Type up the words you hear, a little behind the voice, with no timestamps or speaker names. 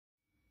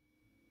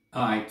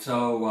Alright,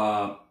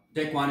 so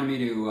Dick wanted me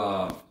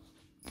to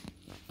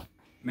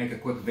make a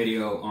quick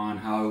video on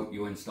how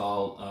you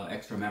install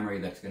extra memory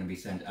that's going to be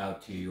sent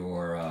out to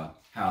your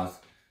house.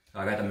 So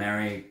I got the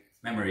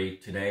memory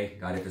today,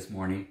 got it this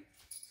morning.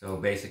 So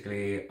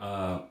basically,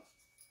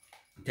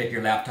 take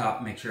your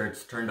laptop, make sure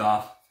it's turned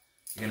off.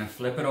 You're going to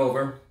flip it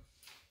over.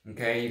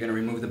 Okay, you're going to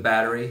remove the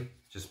battery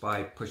just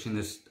by pushing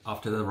this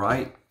off to the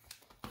right,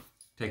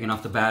 taking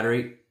off the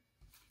battery.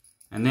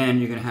 And then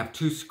you're going to have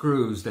two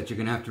screws that you're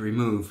going to have to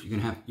remove. You're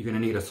going to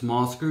need a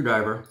small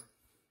screwdriver,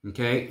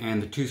 okay?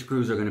 And the two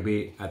screws are going to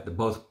be at the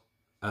both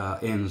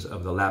ends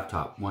of the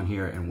laptop, one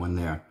here and one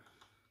there.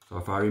 So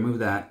if I remove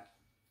that,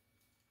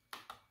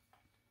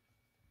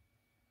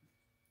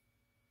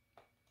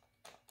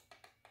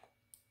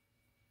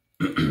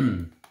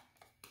 so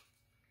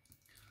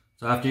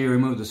after you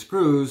remove the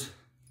screws,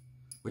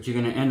 what you're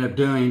going to end up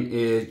doing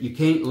is you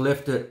can't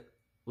lift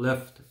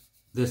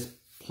this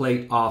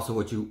plate off. So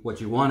what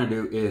you want to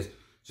do is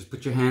just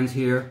put your hands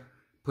here,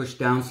 push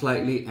down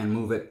slightly and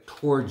move it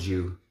towards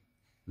you,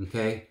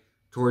 okay,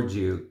 towards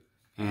you,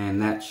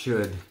 and that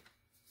should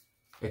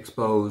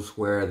expose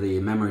where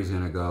the memory is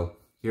going to go.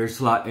 Here's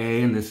slot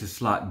A and this is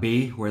slot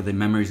B where the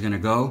memory is going to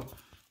go.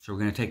 So we're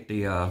going to take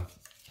the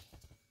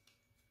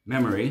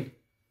memory,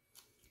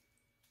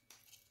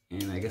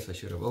 and I guess I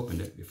should have opened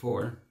it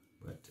before,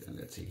 but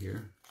let's see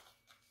here.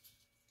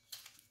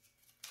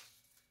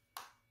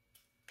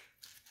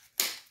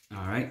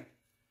 All right,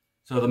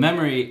 so the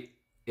memory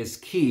is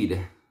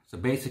keyed. So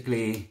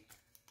basically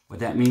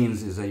what that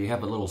means is that you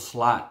have a little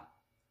slot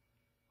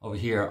over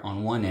here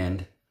on one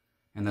end,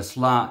 and the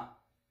slot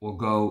will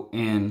go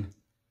in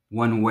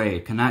one way.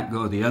 It cannot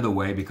go the other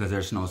way because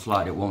there's no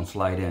slot. It won't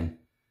slide in.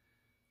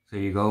 So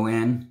you go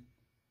in,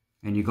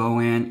 and you go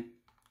in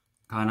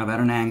kind of at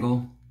an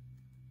angle.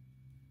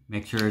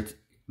 Make sure it's,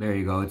 there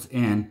you go, it's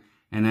in.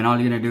 And then all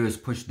you're gonna do is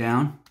push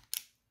down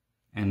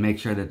and make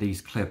sure that these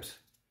clips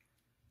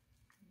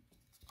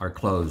are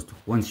closed.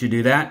 Once you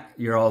do that,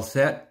 you're all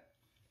set.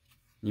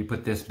 You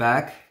put this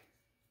back,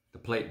 the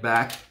plate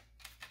back,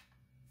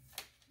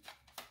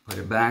 put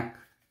it back,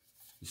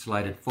 you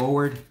slide it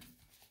forward,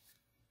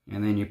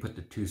 and then you put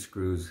the two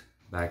screws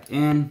back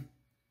in.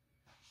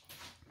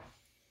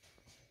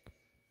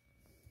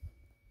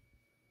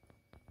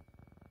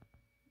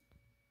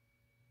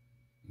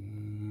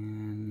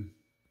 And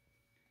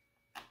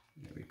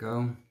there we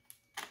go.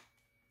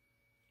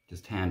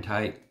 Just hand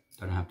tight,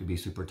 doesn't have to be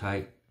super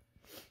tight.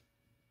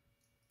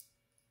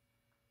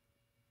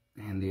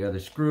 And the other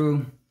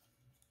screw,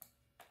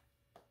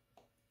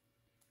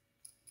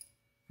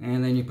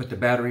 and then you put the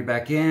battery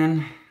back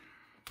in.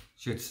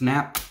 Should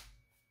snap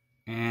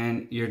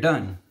and you're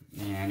done.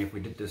 And if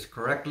we did this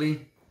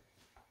correctly,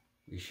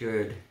 we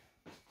should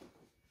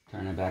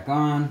turn it back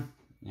on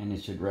and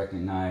it should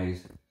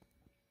recognize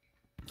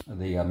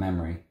the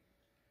memory.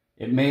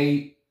 It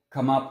may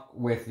come up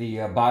with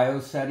the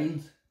BIOS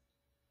settings,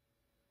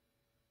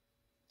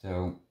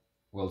 so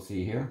we'll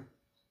see here.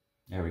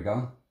 There we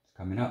go, it's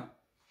coming up.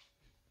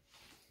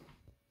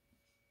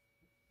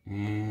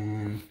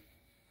 And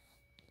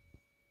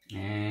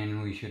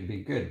we should be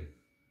good.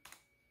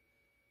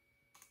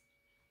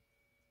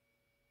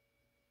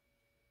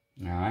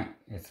 All right,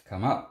 it's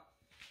come up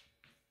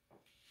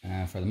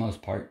for the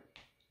most part.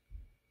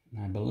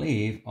 And I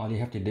believe all you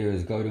have to do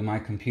is go to my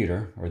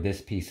computer or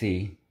this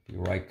PC. You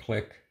right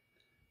click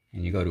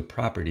and you go to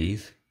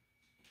properties.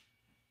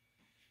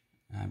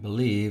 I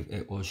believe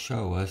it will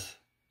show us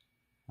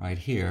right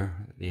here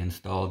the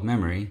installed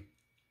memory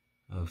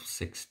of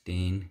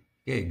 16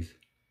 gigs.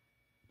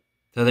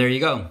 So there you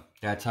go.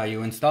 That's how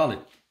you install it.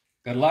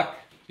 Good luck.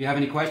 If you have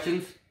any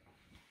questions,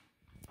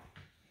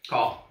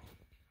 call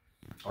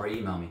or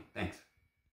email me. Thanks.